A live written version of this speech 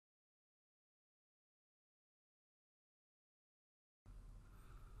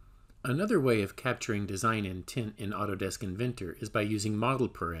Another way of capturing design intent in Autodesk Inventor is by using model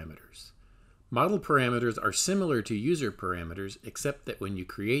parameters. Model parameters are similar to user parameters, except that when you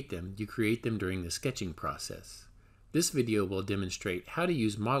create them during the sketching process. This video will demonstrate how to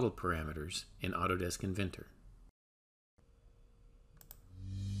use model parameters in Autodesk Inventor.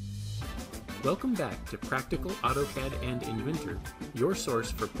 Welcome back to Practical AutoCAD and Inventor, your source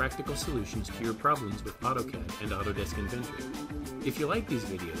for practical solutions to your problems with AutoCAD and Autodesk Inventor. If you like these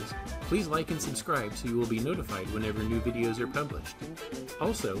videos, please like and subscribe so you will be notified whenever new videos are published.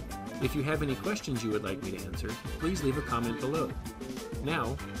 Also, if you have any questions you would like me to answer, please leave a comment below.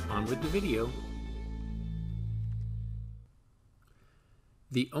 Now, on with the video.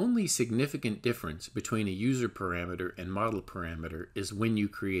 The only significant difference between a user parameter and model parameter is when you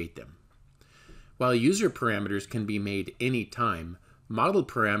create them. While user parameters can be made any time, model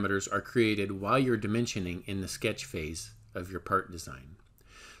parameters are created while you're dimensioning in the sketch phase of your part design.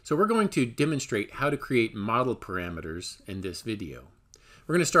 So we're going to demonstrate how to create model parameters in this video.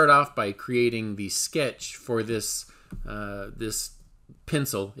 We're going to start off by creating the sketch for this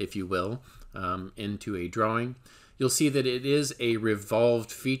pencil, if you will, into a drawing. You'll see that it is a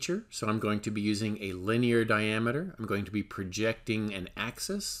revolved feature, so I'm going to be using a linear diameter. I'm going to be projecting an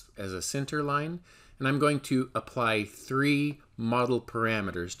axis as a center line, and I'm going to apply 3 model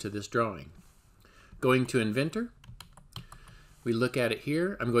parameters to this drawing. Going to Inventor, we look at it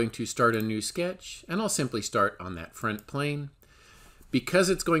here. I'm going to start a new sketch, and I'll simply start on that front plane. Because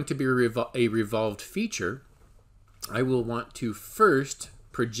it's going to be a revolved feature, I will want to first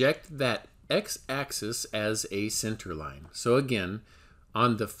project that x-axis as a center line. So again,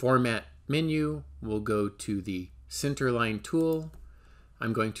 on the Format menu, we'll go to the Center Line tool.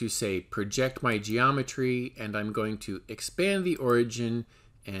 I'm going to say Project My Geometry, and I'm going to expand the origin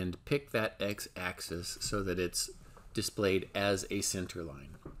and pick that x-axis so that it's displayed as a center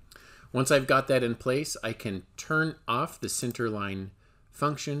line. Once I've got that in place, I can turn off the center line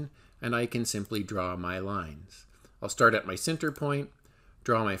function, and I can simply draw my lines. I'll start at my center point,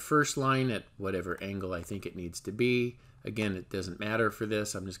 draw my first line at whatever angle I think it needs to be. Again, it doesn't matter for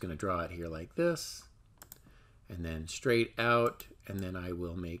this. I'm just going to draw it here like this, and then straight out, and then I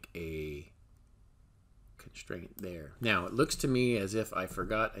will make a constraint there. Now, it looks to me as if I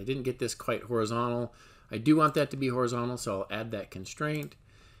forgot. I didn't get this quite horizontal. I do want that to be horizontal, so I'll add that constraint,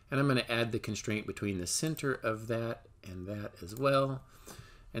 and I'm going to add the constraint between the center of that and that as well.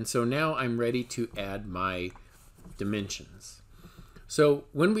 And so now I'm ready to add my dimensions. So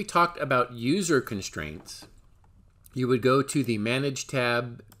when we talked about user constraints, you would go to the Manage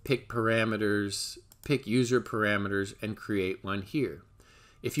tab, pick Parameters, pick User Parameters, and create one here.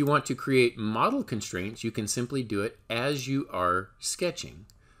 If you want to create model constraints, you can simply do it as you are sketching.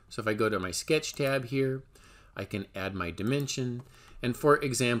 So if I go to my Sketch tab here, I can add my dimension. And for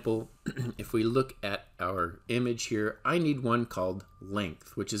example, if we look at our image here, I need one called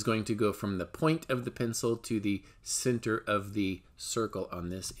length, which is going to go from the point of the pencil to the center of the circle on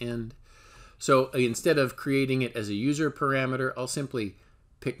this end. So instead of creating it as a user parameter, I'll simply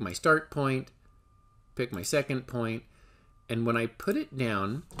pick my start point, pick my second point, and when I put it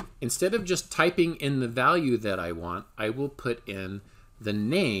down, instead of just typing in the value that I want, I will put in the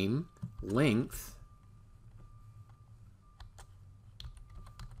name, length,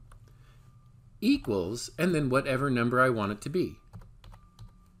 equals, and then whatever number I want it to be.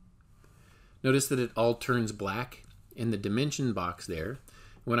 Notice that it all turns black in the dimension box there.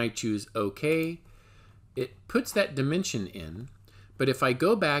 When I choose OK, it puts that dimension in, but if I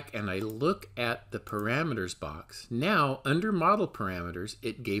go back and I look at the parameters box, now under model parameters,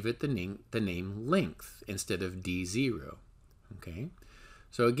 it gave it the name length instead of D0. Okay,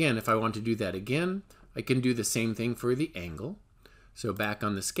 so again, if I want to do that again, I can do the same thing for the angle. So back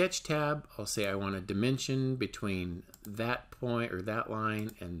on the Sketch tab, I'll say I want a dimension between that point or that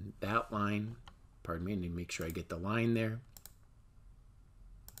line and that line. Pardon me, I need to make sure I get the line there.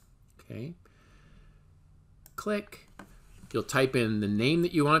 Okay. Click. You'll type in the name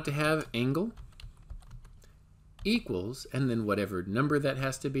that you want it to have, angle, equals, and then whatever number that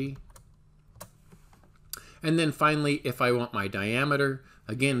has to be. And then finally, if I want my diameter,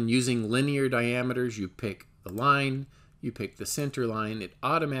 again, using linear diameters, you pick the line, you pick the center line, it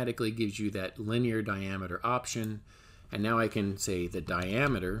automatically gives you that linear diameter option. And now I can say the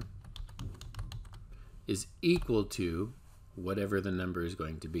diameter is equal to whatever the number is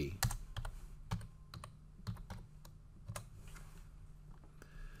going to be.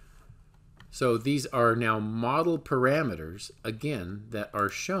 So these are now model parameters, again, that are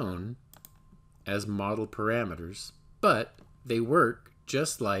shown as model parameters, but they work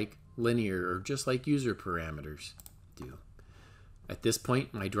just like linear or just like user parameters do. At this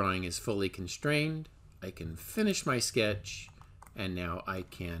point, my drawing is fully constrained. I can finish my sketch, and now I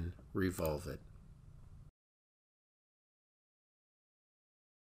can revolve it.